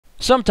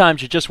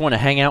Sometimes you just want to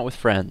hang out with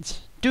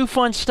friends, do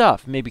fun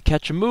stuff, maybe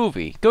catch a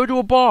movie, go to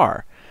a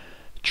bar,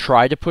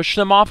 try to push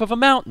them off of a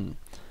mountain.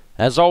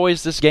 As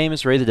always, this game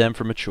is rated M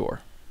for mature.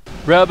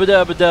 Rubba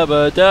dubba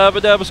dubba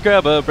dubba dubba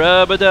scrubba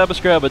rubba dubba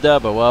scrubba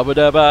dubba wubba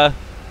dubba.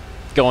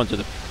 Going to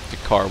the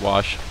car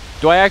wash.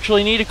 Do I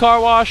actually need a car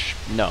wash?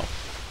 No.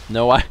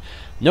 No,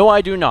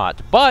 I do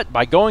not. But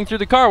by going through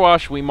the car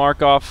wash, we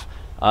mark off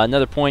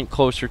another point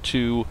closer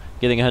to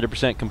getting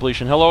 100%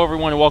 completion. Hello,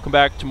 everyone, and welcome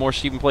back to more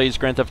StephenPlays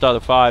Grand Theft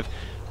Auto 5.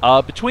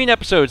 Between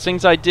episodes,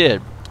 things I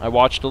did. I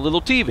watched a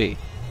little TV.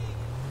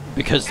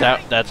 Because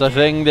that's a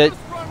thing that,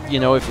 you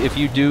know, if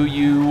you do,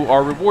 you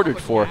are rewarded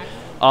for.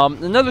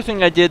 Another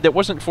thing I did that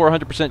wasn't for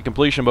 100%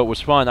 completion, but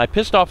was fun, I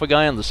pissed off a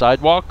guy on the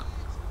sidewalk,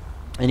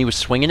 and he was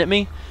swinging at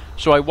me.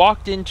 So I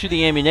walked into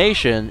the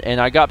ammunition,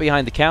 and I got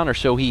behind the counter,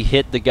 so he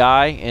hit the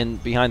guy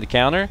behind the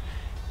counter.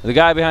 The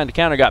guy behind the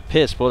counter got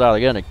pissed, pulled out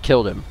a gun, and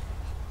killed him.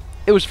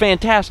 It was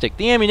fantastic.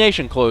 The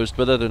ammunition closed,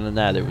 but other than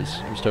that, it was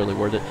totally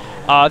worth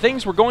it.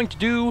 Things we're going to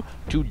do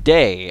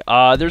today.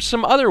 There's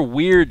some other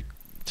weird,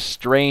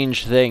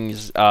 strange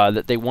things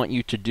that they want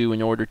you to do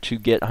in order to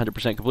get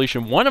 100%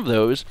 completion. One of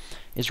those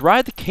is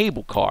ride the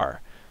cable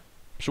car.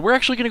 So we're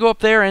actually going to go up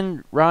there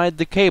and ride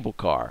the cable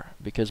car,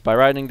 because by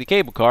riding the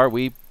cable car,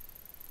 we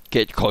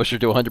get closer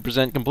to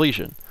 100%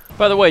 completion.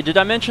 By the way, did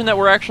I mention that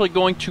we're actually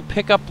going to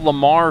pick up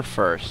Lamar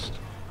first?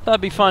 That'd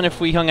be fun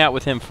if we hung out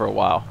with him for a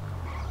while.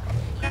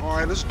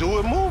 Alright, let's do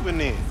it moving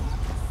then.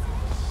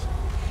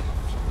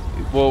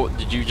 Well,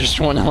 did you just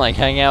want to like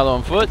hang out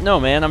on foot? No,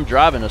 man, I'm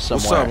driving us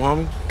somewhere. What's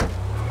up,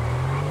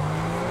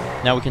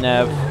 homie? Now we can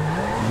have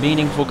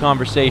meaningful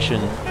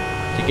conversation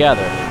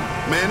together.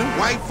 Man, them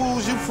white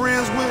fools you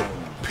friends with,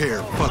 pair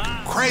of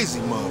fucking crazy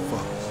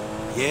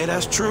motherfuckers. Yeah,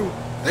 that's true.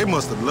 They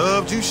must have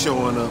loved you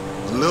showing up.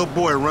 A little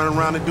boy running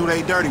around and do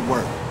their dirty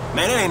work.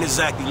 Man, it ain't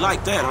exactly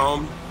like that,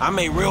 homie. I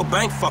made real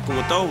bank fucking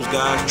with those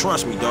guys,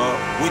 trust me,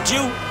 dog. With you,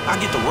 I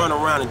get to run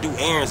around and do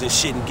errands and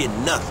shit and get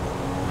nothing.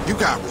 You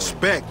got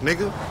respect,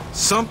 nigga.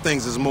 Some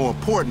things is more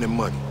important than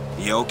money.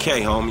 Yeah,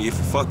 okay, homie, if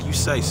the fuck you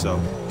say so.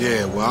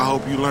 Yeah, well, I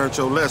hope you learned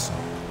your lesson.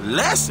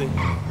 Lesson?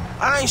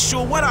 I ain't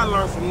sure what I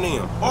learned from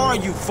them. Are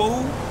you,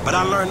 fool? But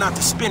I learned not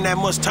to spend that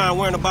much time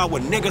worrying about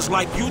what niggas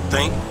like you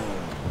think.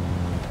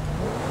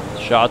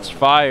 Shots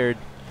fired.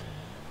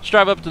 Let's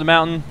drive up to the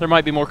mountain. There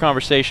might be more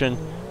conversation.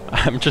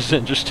 I'm just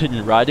interested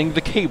in riding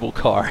the cable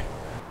car.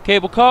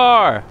 Cable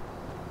car!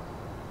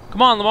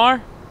 Come on,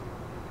 Lamar.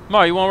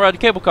 Lamar, you want to ride the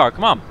cable car?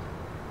 Come on.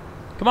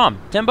 Come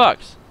on,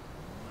 $10.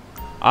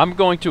 I'm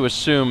going to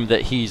assume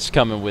that he's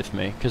coming with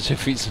me, because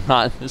if he's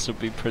not, this will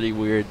be pretty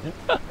weird.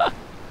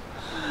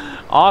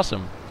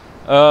 Awesome.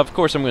 Of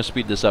course, I'm going to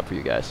speed this up for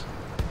you guys.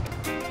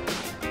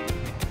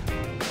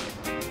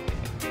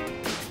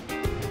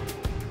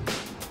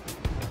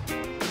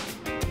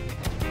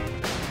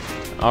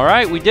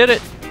 Alright, we did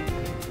it.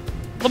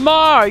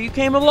 Lamar, you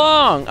came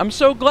along. I'm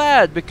so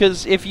glad,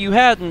 because if you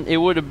hadn't, it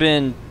would have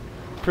been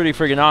pretty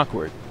friggin'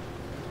 awkward.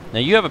 Now,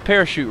 you have a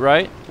parachute,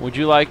 right? Would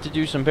you like to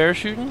do some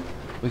parachuting?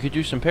 We could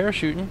do some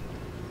parachuting.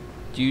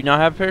 Do you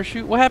not have a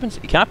parachute? What happens?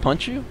 Can I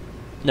punch you?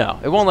 No,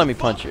 it won't let me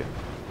punch you.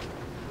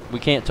 We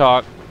can't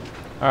talk.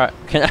 Alright,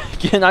 can I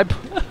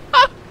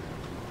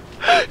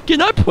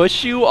can I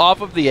push you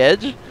off of the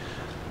edge?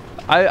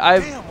 Damn, my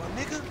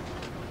nigga.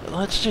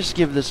 Let's just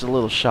give this a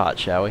little shot,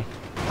 shall we?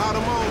 How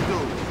them old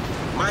dudes?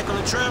 Michael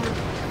and Trevor?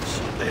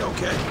 Shit, they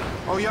okay.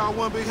 Oh, y'all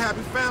one big happy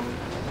family?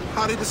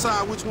 How they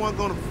decide which one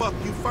gonna fuck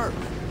you first?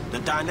 The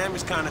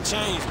dynamics kind of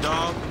changed,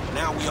 dog.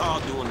 Now we all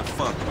doing the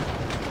fucking.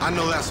 I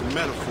know that's a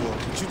metaphor,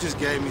 but you just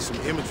gave me some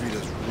imagery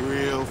that's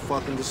real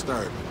fucking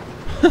disturbing.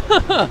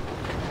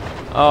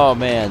 Oh,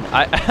 man.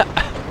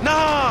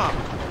 Nah!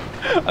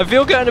 I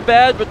feel kind of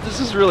bad, but this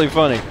is really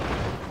funny.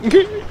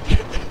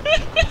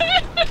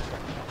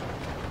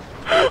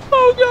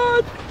 Oh,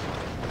 God.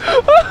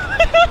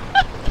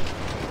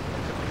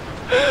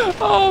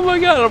 Oh, my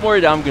God. I'm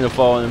worried I'm going to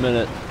fall in a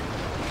minute.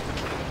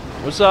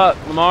 What's up,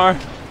 Lamar?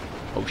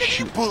 Oh,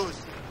 shoot.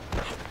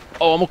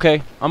 Oh, I'm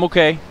okay. I'm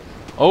okay.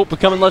 Oh,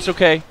 becoming less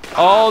okay.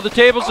 Oh, the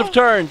tables have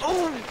turned.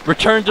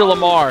 Return to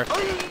Lamar.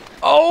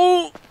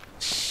 Oh!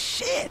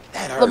 Shit,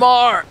 that hurt.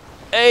 Lamar!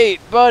 Hey,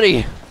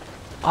 buddy!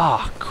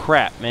 Ah,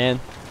 crap, man.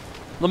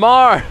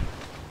 Lamar!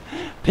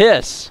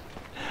 Piss.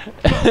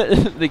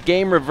 The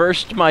game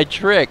reversed my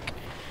trick.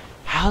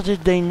 How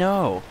did they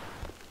know?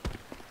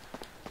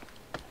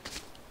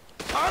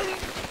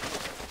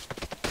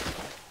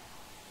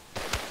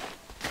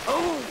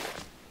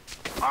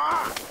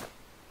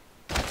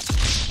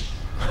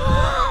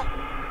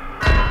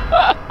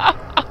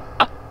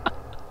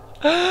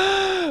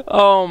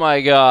 Oh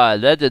my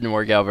God, that didn't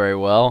work out very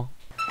well.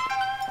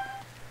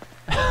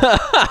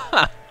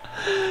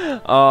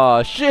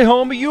 Shit,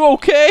 homie, you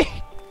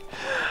okay?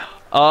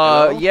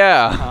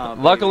 Yeah.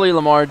 Luckily,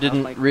 Lamar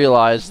didn't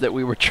realize that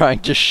we were trying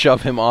to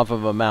shove him off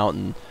of a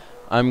mountain.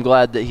 I'm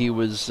glad that he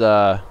was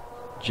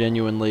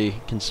genuinely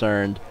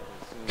concerned.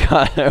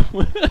 God,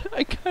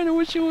 I kind of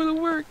wish it would have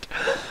worked.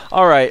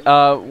 All right,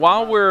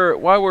 while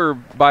we're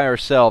by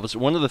ourselves,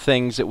 one of the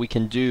things that we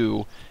can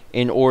do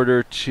in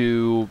order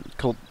to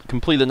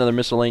complete another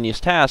miscellaneous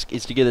task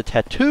is to get a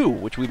tattoo,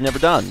 which we've never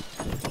done.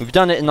 We've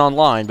done it in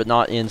online, but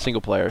not in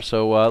single player.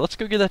 So let's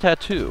go get a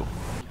tattoo.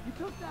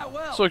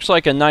 This looks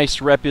like a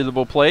nice,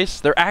 reputable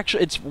place.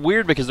 It's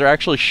weird because they're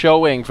actually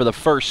showing for the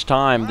first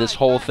time this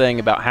whole thing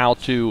about how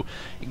to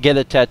get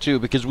a tattoo,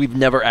 because we've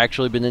never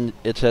actually been in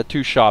a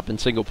tattoo shop in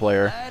single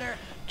player.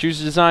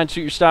 Choose a design,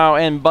 suit your style,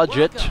 and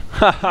budget.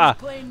 Haha,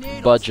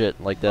 budget,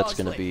 like that's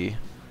going to be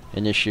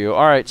an issue.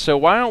 All right, so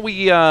why don't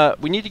we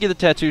need to get a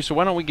tattoo, so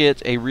why don't we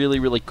get a really,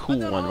 really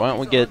cool one? Why don't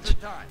we get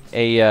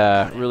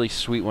a really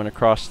sweet one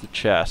across the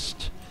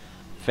chest?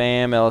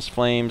 Fam, Ellis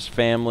Flames,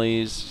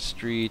 families,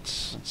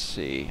 streets. Let's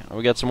see.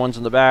 We got some ones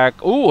in the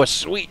back. Ooh, a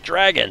sweet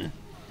dragon.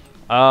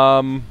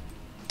 Why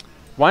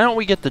don't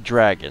we get the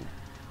dragon?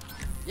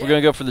 We're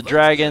gonna go for the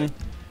dragon,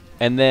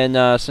 and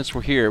then since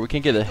we're here, we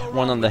can get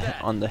one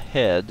on the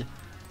head.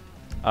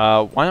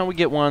 Why don't we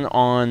get one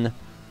on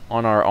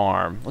our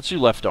arm? Let's do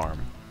left arm.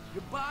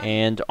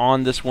 And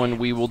on this one,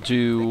 we'll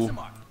do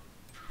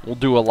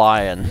a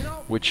lion,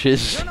 which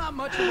is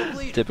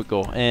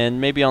typical. And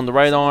maybe on the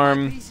right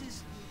arm.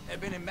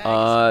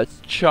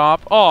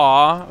 Chop.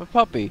 Aw, a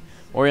puppy.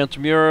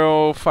 Oriental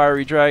mural,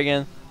 fiery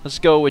dragon. Let's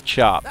go with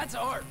Chop. That's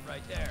art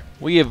right there.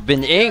 We have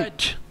been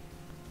inked.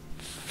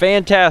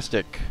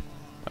 Fantastic.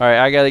 All right,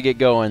 I gotta get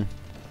going.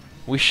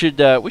 We should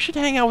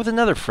hang out with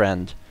another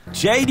friend.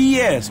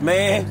 JDS,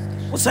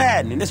 man. What's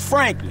happening? It's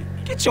Franklin.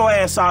 Get your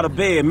ass out of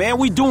bed, man.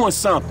 We doing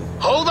something.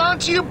 Hold on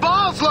to your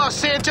balls, Los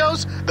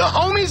Santos. The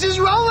homies is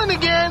rolling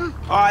again.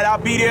 All right, I'll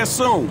be there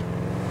soon.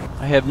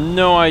 I have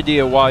no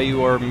idea why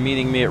you are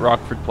meeting me at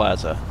Rockford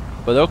Plaza,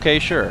 but okay,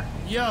 sure.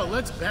 Yo,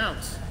 let's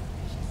bounce.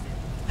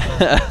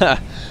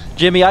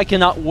 Jimmy, I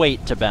cannot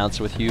wait to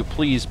bounce with you.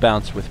 Please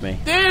bounce with me.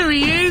 There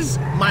he is,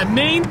 my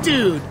main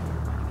dude.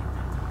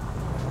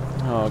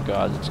 Oh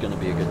god, it's going to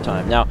be a good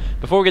time. Now,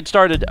 before we get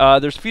started,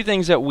 there's a few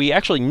things that we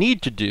actually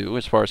need to do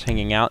as far as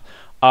hanging out.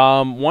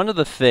 One of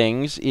the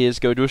things is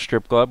go to a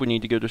strip club. We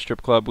need to go to a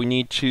strip club. We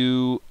need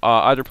to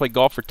either play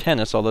golf or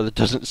tennis, although that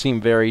doesn't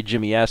seem very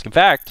Jimmy-esque. In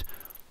fact,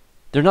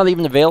 they're not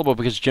even available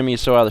because Jimmy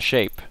is so out of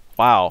shape.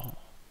 Wow.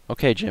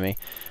 Okay, Jimmy.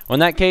 Well, in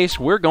that case,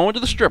 we're going to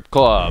the strip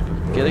club.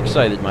 Get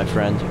excited, my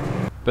friend.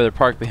 Better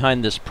park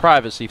behind this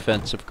privacy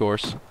fence, of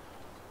course.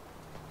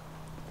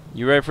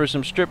 You ready for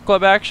some strip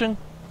club action?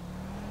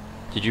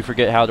 Did you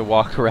forget how to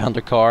walk around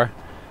a car?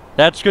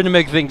 That's going to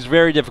make things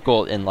very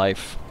difficult in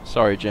life.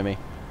 Sorry, Jimmy.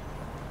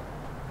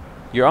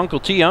 Your Uncle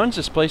T owns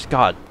this place?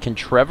 God, can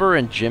Trevor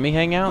and Jimmy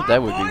hang out?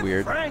 That would be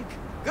weird. Frank,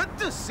 good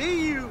to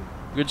see you.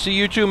 Good to see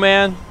you too,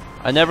 man.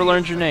 I never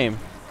learned your name.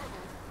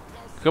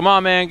 Come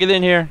on, man, get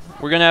in here.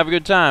 We're gonna have a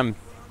good time.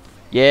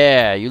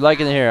 Yeah, you like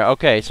it in here.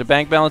 Okay, so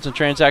bank balance and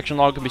transaction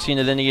log can be seen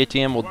at any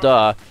ATM. Well,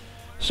 duh.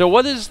 So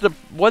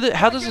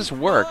how does this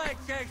work?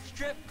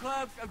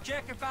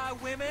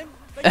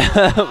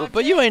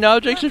 But you ain't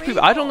objects of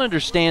people. I don't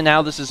understand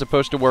how this is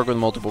supposed to work with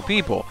multiple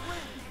people.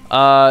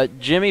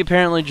 Jimmy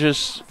apparently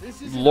just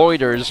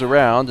loiters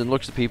around and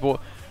looks at people.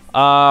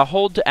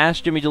 Hold to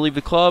ask Jimmy to leave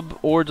the club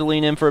or to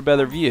lean in for a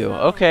better view.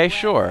 Okay,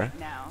 sure.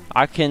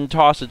 I can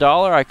toss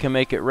 $1. I can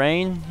make it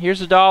rain.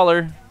 Here's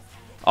 $1.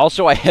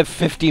 Also, I have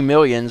 50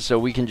 million, so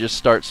we can just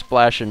start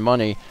splashing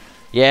money.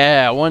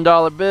 Yeah,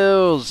 $1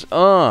 bills.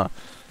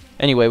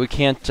 Anyway, we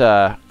can't.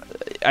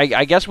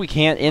 I guess we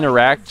can't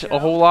interact a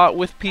whole lot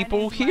with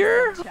people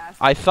here.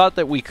 I thought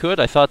that we could.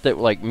 I thought that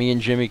like me and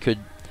Jimmy could.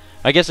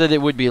 I guess that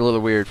it would be a little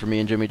weird for me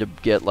and Jimmy to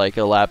get like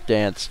a lap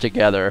dance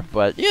together,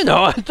 but you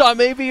know, I thought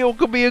maybe it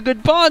could be a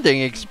good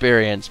bonding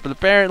experience. But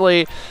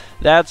apparently,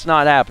 that's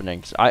not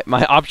happening.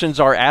 My options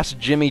are ask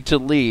Jimmy to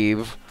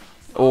leave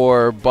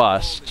or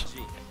bust.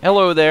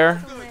 Hello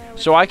there.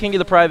 So I can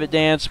get a private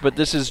dance, but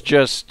this is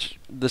just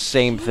the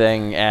same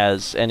thing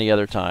as any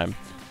other time.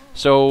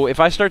 So if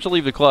I start to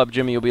leave the club,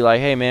 Jimmy will be like,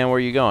 "Hey man, where are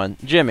you going?"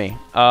 Jimmy,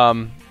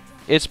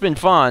 it's been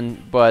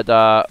fun,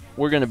 but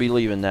we're gonna be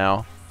leaving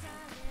now.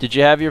 Did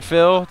you have your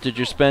fill? Did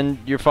you spend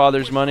your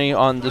father's money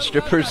on the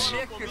strippers?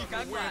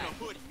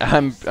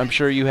 I'm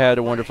sure you had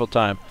a wonderful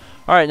time.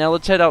 All right, now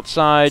let's head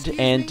outside,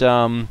 and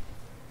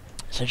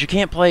since you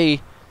can't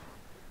play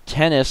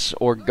tennis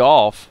or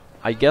golf,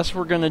 I guess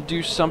we're gonna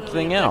do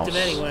something else.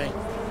 Anyway,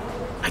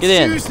 I Get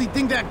in. seriously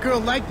think that girl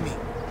liked me.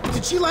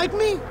 Did she like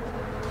me?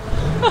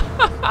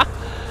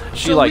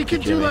 She liked we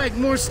could you, do Jimmy. like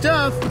more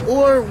stuff,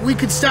 or we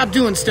could stop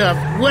doing stuff.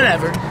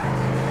 Whatever.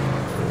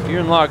 If you're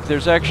in luck,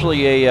 there's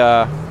actually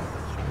a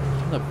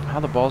how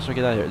the balls do I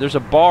get out of here? There's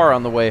a bar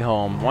on the way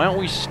home. Why don't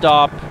we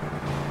stop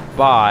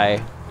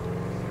by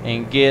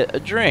and get a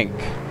drink?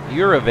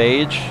 You're of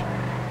age,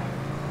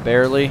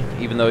 barely,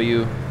 even though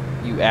you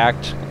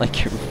act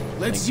like you're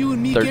Let's like you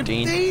and me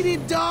 13. get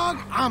faded, dog.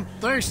 I'm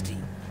thirsty.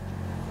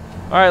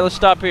 All right, let's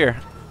stop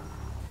here.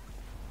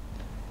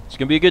 It's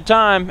gonna be a good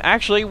time.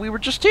 Actually, we were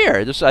just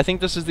here. I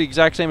think this is the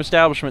exact same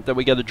establishment that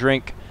we got a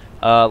drink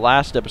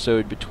last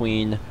episode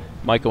between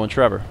Michael and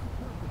Trevor.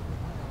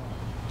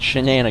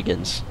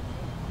 Shenanigans.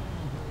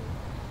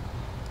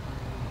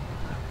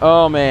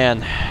 Oh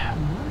man.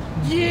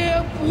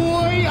 Yeah,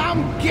 boy,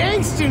 I'm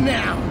gangster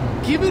now.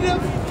 Give it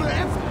up for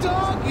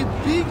F-Dog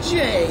and Big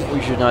J.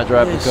 We should not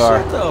drive the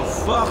car. Shut the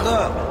fuck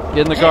up.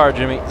 Get in the car,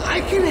 Jimmy.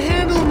 I can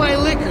handle my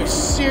liquor,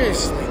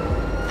 seriously.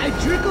 I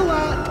drink a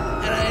lot,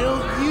 and I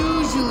don't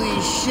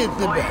usually shit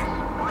the bed.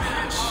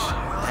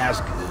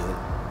 That's good.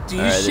 Do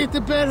you shit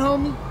the bed,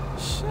 homie?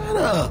 Shut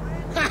up.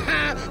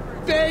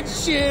 Bed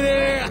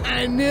shitter,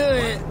 I knew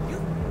it.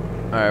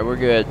 Alright, we're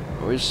good.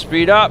 We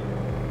speed up.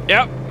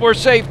 Yep, we're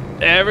safe.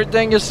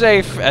 Everything is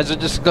safe. As a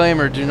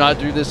disclaimer, do not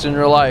do this in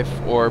real life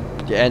or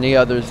any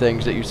other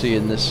things that you see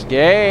in this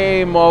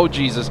game. Oh,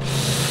 Jesus.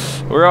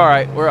 We're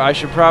alright. I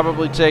should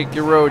probably take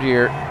your road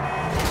here.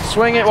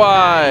 Swing it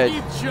wide.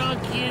 You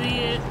drunk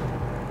idiot.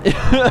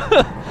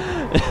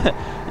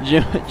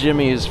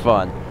 Jimmy is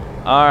fun.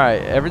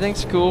 Alright,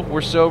 everything's cool.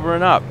 We're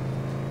sobering up.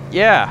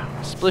 Yeah,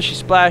 splishy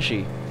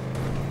splashy.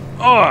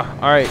 Oh,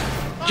 alright.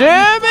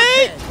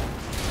 Jimmy!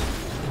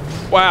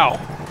 Wow.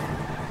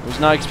 I was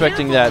not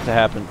expecting that to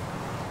happen.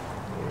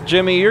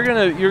 Jimmy, you're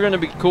gonna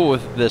be cool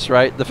with this,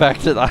 right? The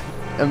fact that I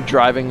am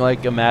driving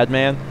like a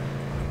madman.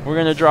 We're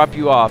gonna drop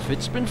you off.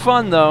 It's been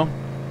fun though,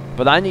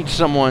 but I need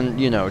someone,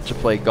 you know, to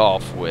play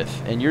golf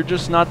with, and you're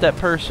just not that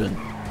person.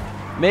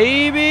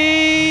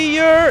 Maybe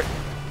your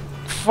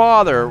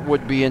father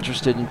would be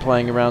interested in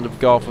playing a round of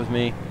golf with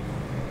me.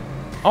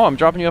 Oh, I'm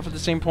dropping you off at the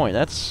same point.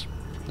 That's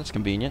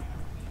convenient.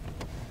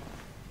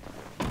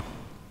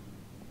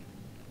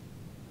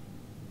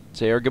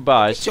 Say our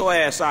goodbyes. Get your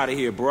ass out of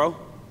here, bro.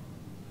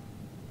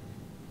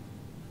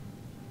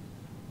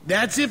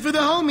 That's it for the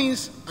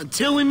homies.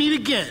 Until we meet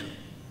again.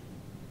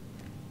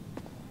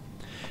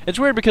 It's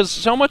weird because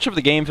so much of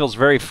the game feels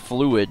very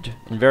fluid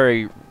and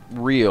very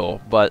real,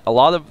 but a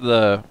lot of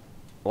the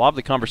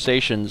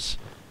conversations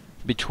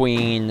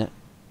between,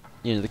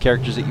 you know, the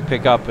characters that you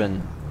pick up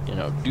and, you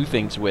know, do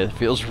things with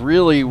feels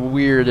really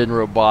weird and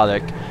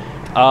robotic.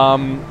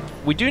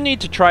 We do need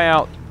to try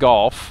out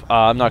golf.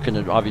 I'm not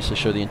going to obviously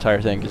show the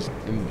entire thing because,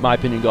 in my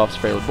opinion, golf's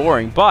fairly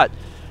boring, but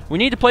we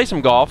need to play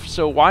some golf,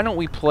 so why don't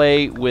we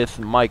play with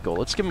Michael?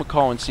 Let's give him a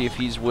call and see if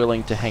he's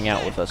willing to hang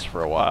out with us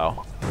for a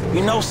while.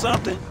 You know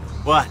something?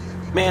 What?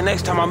 Man,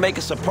 next time I make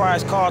a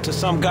surprise call to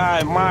some guy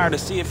I admire to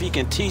see if he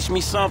can teach me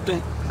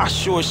something, I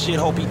sure as shit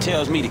hope he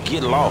tells me to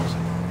get lost.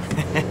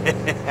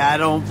 I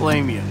don't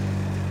blame you.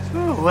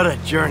 Oh, what a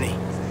journey.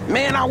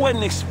 Man, I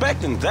wasn't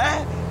expecting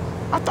that.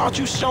 I thought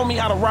you'd show me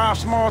how to rob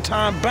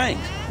small-time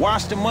banks,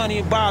 wash the money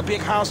and buy a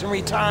big house and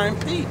retire in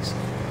peace.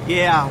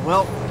 Yeah,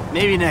 well,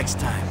 maybe next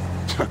time.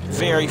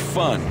 Very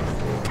fun.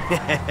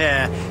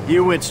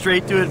 You went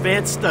straight to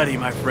advanced study,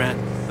 my friend.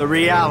 The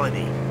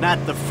reality,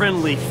 not the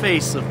friendly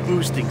face of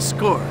boosting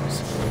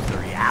scores. The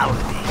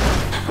reality.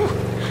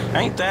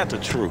 Ain't that the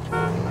truth?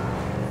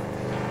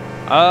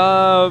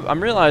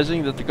 I'm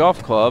realizing that the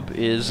golf club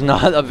is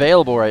not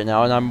available right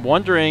now, and I'm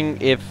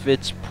wondering if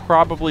it's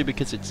probably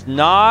because it's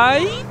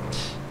night?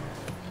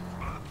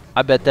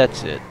 I bet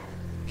that's it.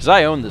 Because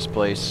I own this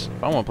place.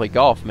 If I want to play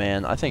golf,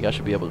 man, I think I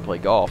should be able to play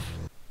golf.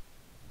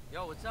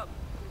 Yo, what's up?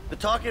 The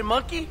talking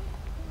monkey?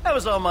 That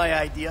was all my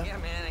idea. Yeah,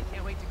 man, I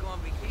can't wait to go on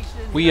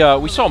vacation. We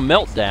saw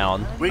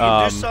Meltdown. We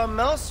can do something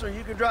else, or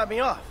you can drop me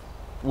off.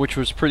 Which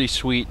was pretty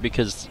sweet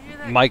because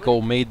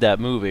Michael made that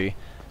movie.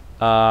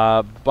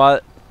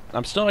 But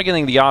I'm still not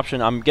getting the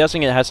option. I'm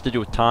guessing it has to do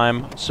with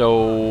time,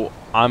 so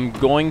I'm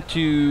going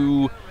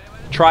to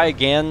try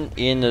again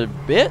in a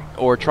bit,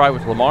 or try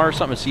with Lamar or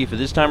something to see if it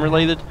is time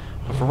related.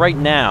 But for right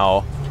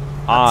now,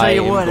 I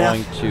am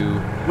going to...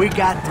 We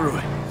got through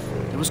it.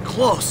 It was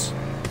close,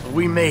 but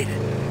we made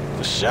it.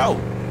 For sure.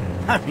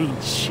 I mean,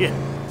 shit.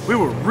 We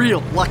were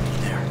real lucky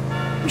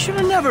there. We should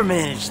have never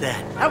managed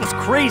that. That was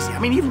crazy. I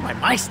mean, even by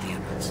my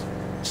standards.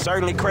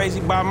 Certainly crazy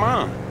by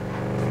mine.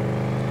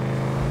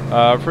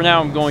 For now,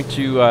 I'm going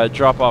to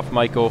drop off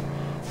Michael.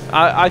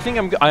 I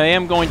think I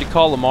am going to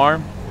call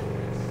Lamar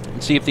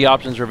and see if the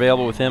options are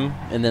available with him,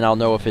 and then I'll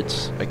know if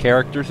it's a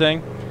character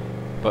thing.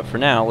 But for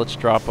now, let's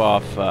drop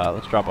off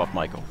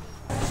Michael.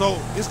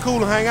 So it's cool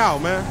to hang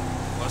out, man.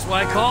 That's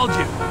why I called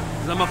you.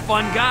 Because I'm a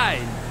fun guy.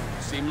 And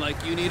you seem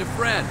like you need a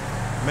friend.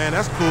 Man,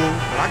 that's cool.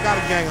 But I got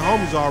a gang of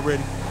homies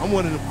already. I'm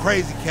one of them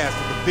crazy cats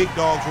that the big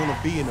dogs want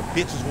to be and the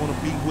bitches want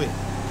to be with.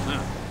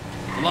 Huh.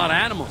 A lot of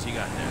animals you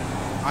got there.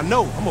 I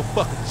know. I'm a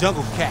fucking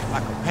jungle cat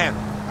like a panther.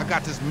 I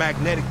got this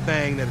magnetic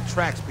thing that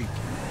attracts people.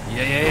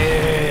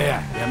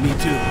 Yeah, me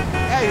too.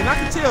 Hey, and I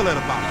can tell that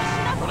about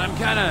you. But I'm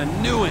kind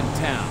of new in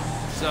town.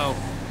 So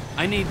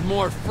I need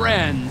more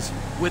friends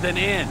with an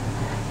N.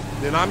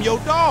 Then I'm your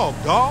dog,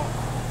 dog.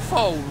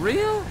 For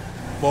real?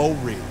 For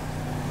real.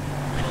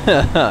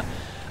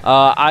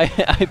 I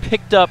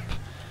picked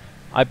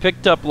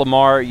up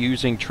Lamar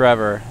using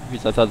Trevor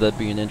because I thought that'd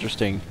be an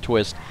interesting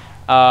twist.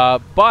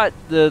 But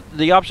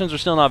the options are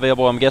still not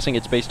available. I'm guessing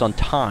it's based on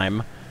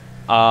time,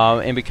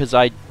 and because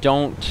I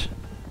don't,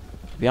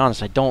 to be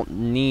honest, I don't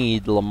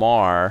need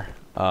Lamar.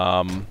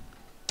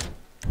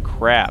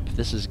 Crap,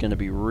 this is gonna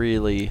be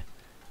really,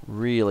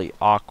 really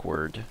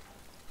awkward.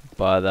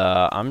 But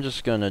I'm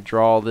just gonna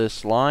draw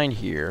this line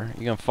here.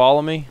 You gonna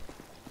follow me?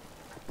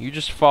 You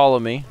just follow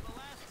me.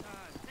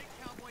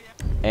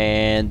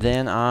 And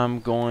then I'm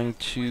going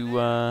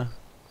to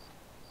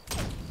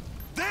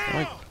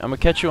I'm gonna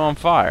catch you on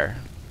fire.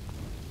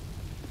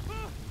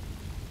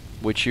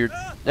 Which you're...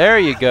 There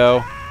you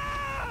go.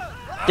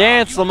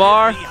 Dance,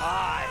 Lamar.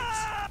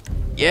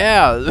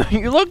 Yeah,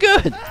 you look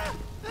good.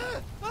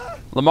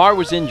 Lamar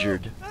was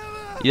injured.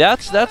 Yeah,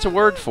 that's a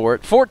word for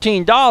it.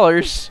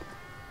 $14.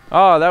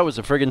 Oh, that was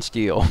a friggin'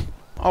 steal.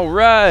 All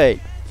right.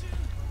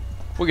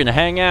 We're gonna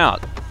hang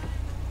out.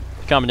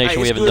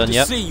 Combination we haven't done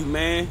yet. See you,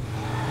 man.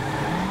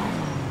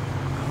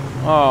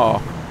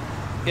 Oh,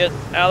 get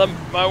out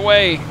of my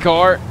way,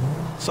 car.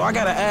 So I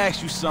gotta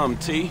ask you something,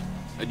 T.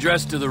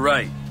 Address to the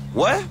right.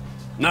 What?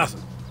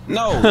 Nothing.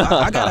 No,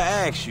 I gotta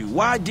ask you.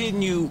 Why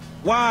didn't you,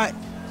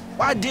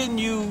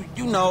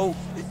 you know,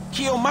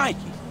 kill Mikey?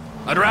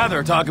 I'd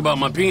rather talk about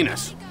my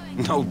penis.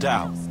 No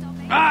doubt.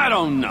 I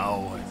don't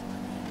know.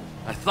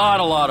 I thought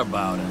a lot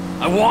about it.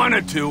 I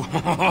wanted to.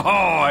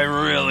 Oh, I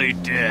really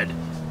did.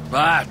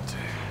 But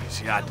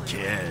he's got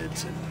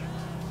kids,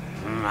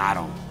 and I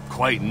don't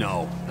quite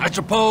know. I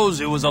suppose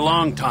it was a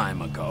long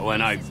time ago,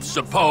 and I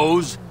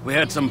suppose we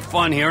had some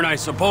fun here, and I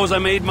suppose I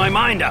made my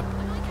mind up.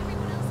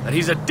 That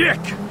he's a dick.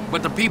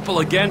 But the people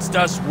against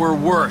us were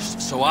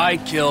worse, so I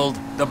killed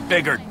the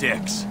bigger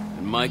dicks.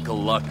 And Michael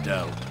lucked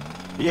out.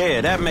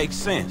 Yeah, that makes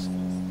sense.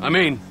 I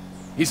mean,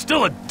 he's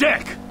still a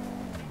dick.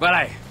 But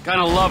I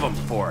kind of love him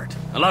for it.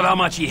 I love how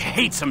much he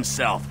hates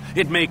himself.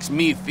 It makes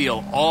me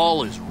feel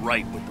all is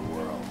right with the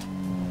world.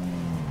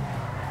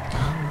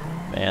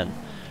 Man.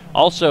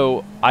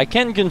 Also, I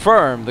can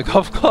confirm the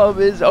golf club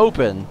is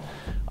open.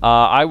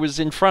 I was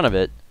in front of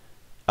it.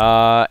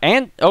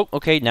 And, oh,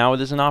 okay, now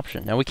it is an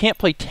option. Now we can't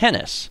play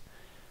tennis.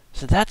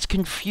 So that's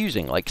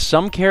confusing. Like,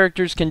 some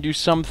characters can do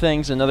some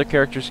things and other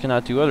characters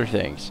cannot do other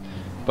things.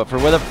 But for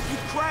whatever...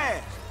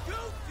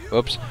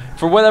 Oops.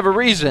 For whatever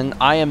reason,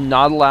 I am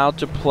not allowed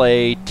to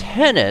play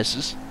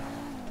tennis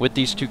with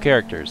these two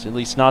characters. At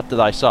least not that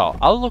I saw.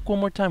 I'll look one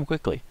more time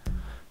quickly.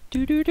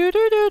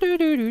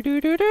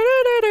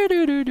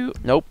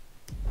 Nope.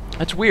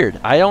 That's weird.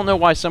 I don't know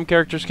why some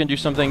characters can do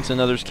some things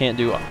and others can't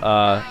do,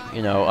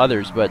 you know,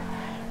 others. But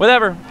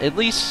whatever. At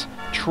least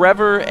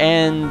Trevor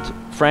and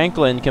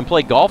Franklin can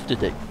play golf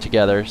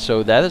together.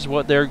 So that is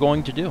what they're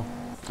going to do.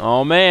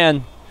 Oh,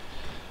 man.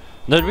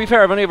 Now, to be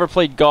fair, I've only ever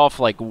played golf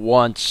like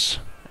once.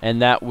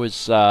 And that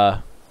was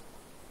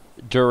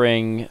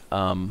during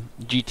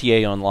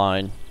GTA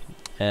Online.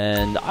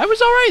 And I was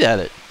alright at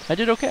it. I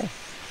did okay.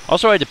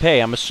 Also, I had to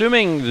pay. I'm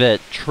assuming that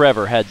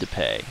Trevor had to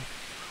pay.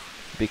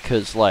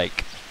 Because,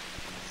 like...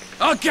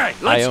 Okay,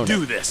 let's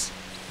do this.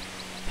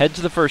 Head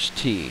to the first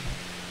tee.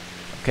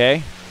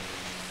 Okay?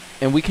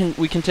 And we can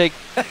take...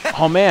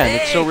 Oh, man,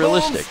 it's so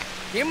realistic.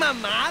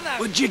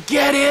 Would you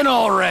get in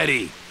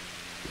already?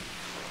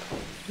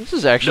 This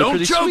is actually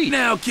pretty sweet. Don't choke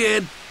now,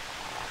 kid.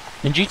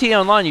 In GTA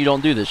Online, you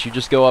don't do this. You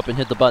just go up and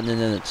hit the button and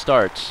then it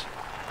starts.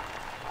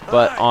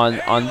 But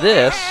on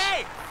this,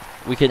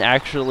 we can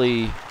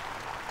actually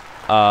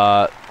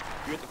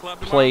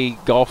play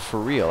golf for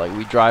real. Like,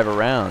 we drive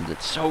around.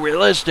 It's so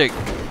realistic.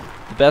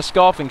 The best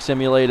golfing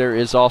simulator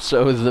is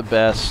also the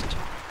best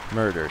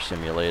murder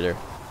simulator.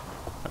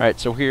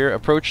 Alright, so here,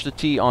 approach the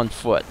tee on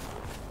foot.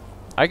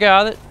 I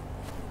got it.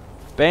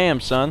 Bam,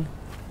 son.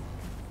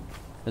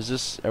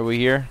 Are we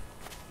here?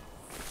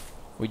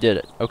 We did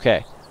it.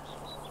 Okay.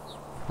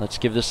 Let's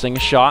give this thing a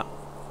shot.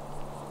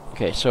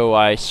 Okay, so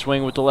I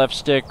swing with the left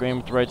stick, aim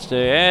with the right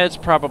stick. It's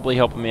probably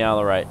helping me out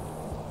of the right.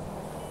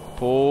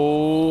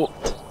 Pull.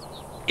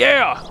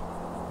 Yeah!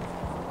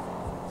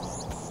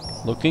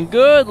 Looking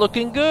good,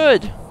 looking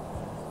good.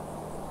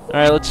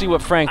 Alright, let's see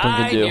what Franklin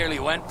can do. I nearly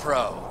went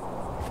pro.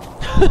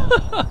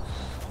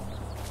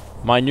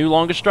 My new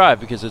longest drive,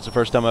 because it's the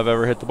first time I've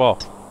ever hit the ball.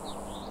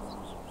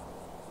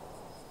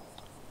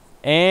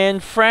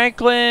 And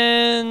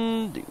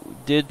Franklin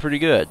did pretty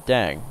good.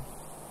 Dang.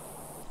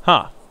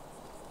 Huh.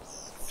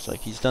 Looks like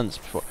he's done this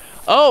before.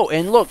 Oh,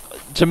 and look,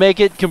 to make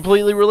it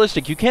completely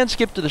realistic, you can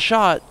skip to the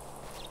shot,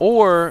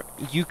 or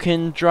you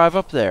can drive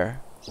up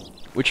there.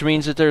 Which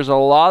means that there's a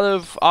lot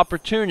of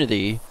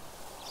opportunity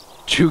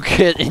to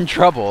get in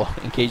trouble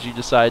in case you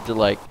decide to,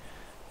 like,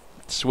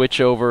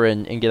 switch over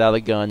and get out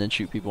a gun and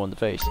shoot people in the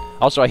face.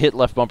 Also, I hit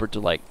left bumper to,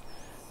 like,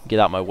 get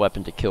out my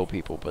weapon to kill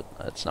people, but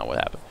that's not what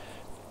happened.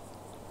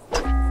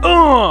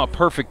 Oh,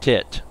 perfect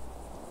hit.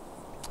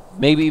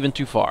 Maybe even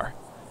too far.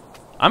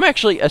 I'm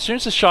actually, as soon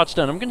as this shot's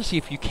done, I'm going to see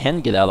if you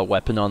can get out a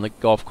weapon on the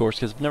golf course,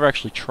 because I've never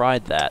actually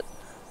tried that.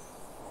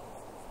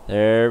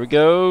 There we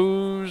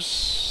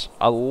goes.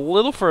 A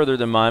little further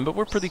than mine, but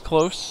we're pretty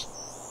close.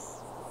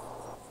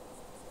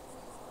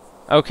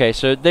 Okay,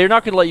 so they're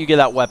not going to let you get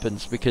out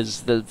weapons,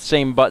 because the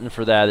same button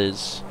for that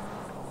is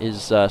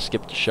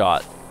skip to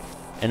shot.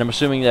 And I'm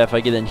assuming that if I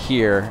get in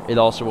here, it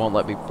also won't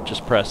let me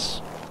just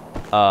press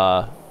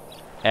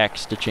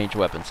X to change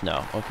weapons.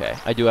 No, okay.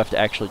 I do have to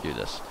actually do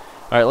this.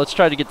 Alright, let's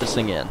try to get this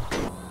thing in.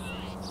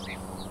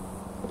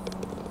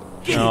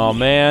 Oh,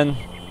 man.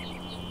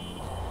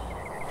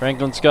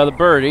 Franklin's got a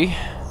birdie.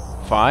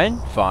 Fine,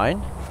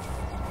 fine.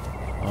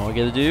 All we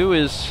gotta do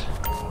is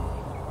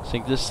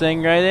sink this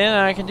thing right in.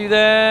 I can do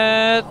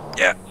that.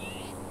 Yeah.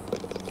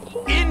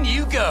 In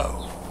you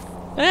go.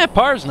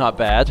 Par's not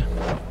bad.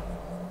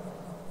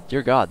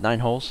 Dear God, 9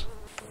 holes.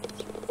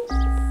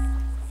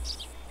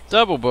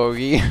 Double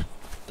bogey.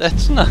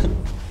 That's not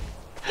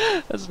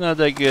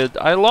that good.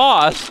 I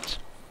lost.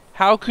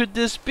 How could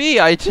this be?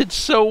 I did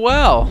so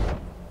well.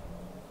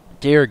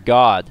 Dear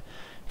God.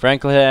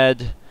 Franklin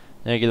had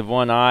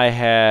 -1. I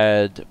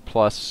had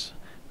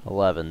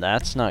 +11.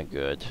 That's not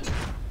good.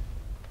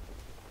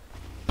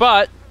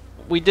 But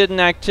we did an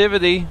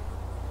activity.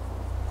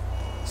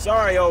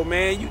 Sorry, old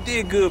man. You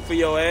did good for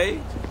your age.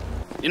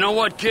 You know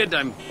what, kid?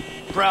 I'm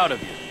proud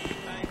of you.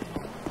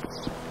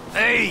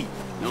 Hey!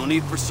 No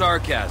need for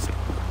sarcasm.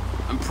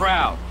 I'm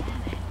proud.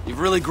 You've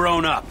really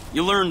grown up.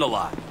 You learned a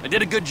lot. I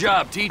did a good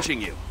job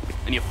teaching you.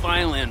 And you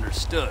finally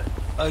understood.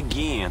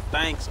 Again,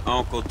 thanks,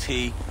 Uncle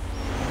T.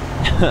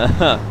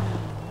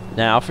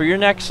 Now for your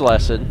next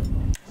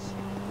lesson.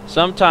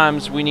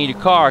 Sometimes we need a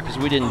car because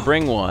we didn't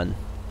bring one.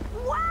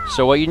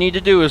 So what you need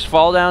to do is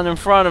fall down in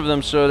front of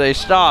them so they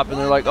stop and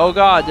they're like, oh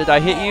God, did I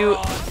hit you?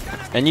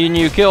 And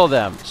you kill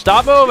them.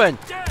 Stop moving!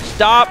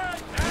 Stop!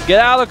 Get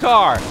out of the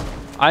car!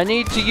 I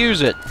need to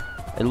use it.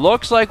 It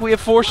looks like we have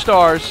 4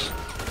 stars,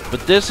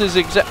 but this is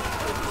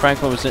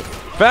Franklin was in.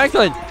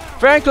 Franklin!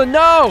 Franklin,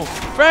 no!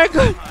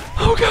 Franklin!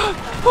 Oh God!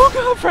 Oh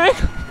God,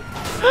 Franklin!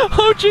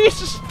 Oh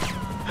Jesus!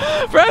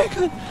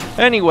 Franklin!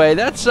 Anyway,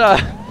 that's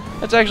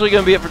actually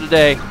gonna be it for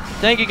today.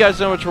 Thank you guys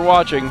so much for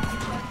watching.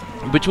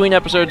 Between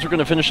episodes, we're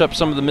gonna finish up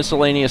some of the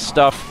miscellaneous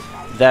stuff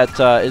that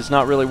is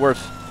not really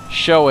worth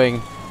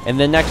showing, and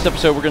then next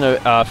episode we're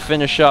gonna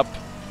finish up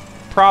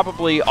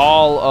probably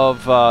all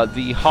of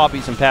the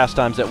hobbies and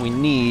pastimes that we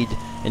need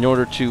in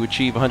order to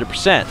achieve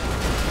 100%.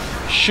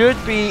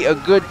 Should be a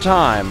good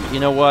time. You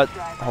know what?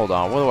 Hold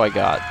on, what do I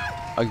got?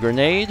 A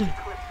grenade?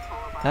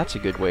 That's a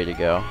good way to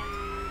go.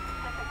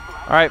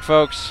 Alright,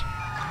 folks.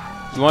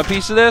 You want a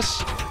piece of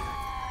this?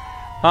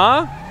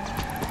 Huh?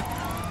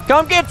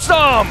 Come get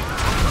some!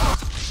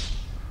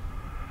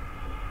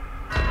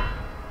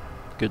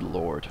 Good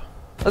lord.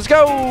 Let's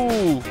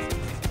go!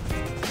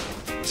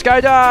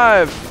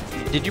 Skydive!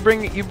 Did you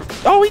bring...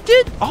 Oh, we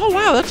did! Oh,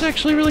 wow, that's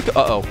actually really cool.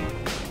 Uh-oh.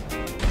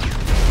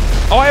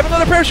 Oh, I have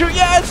another parachute!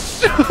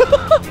 Yes!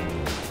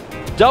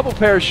 Double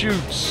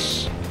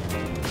parachutes!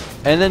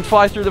 And then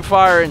fly through the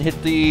fire and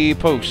hit the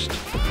post.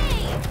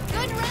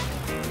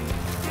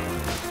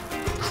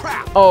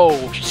 Crap!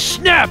 Oh,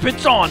 snap!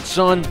 It's on,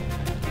 son!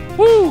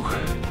 Woo!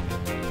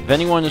 If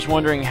anyone is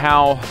wondering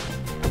how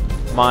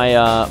my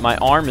my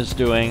arm is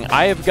doing,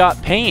 I have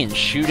got pain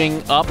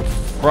shooting up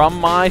from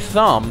my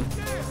thumb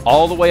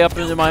all the way up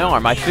into my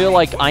arm. I feel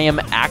like I am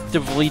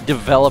actively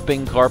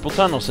developing carpal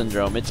tunnel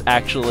syndrome. It's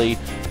actually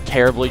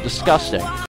terribly disgusting.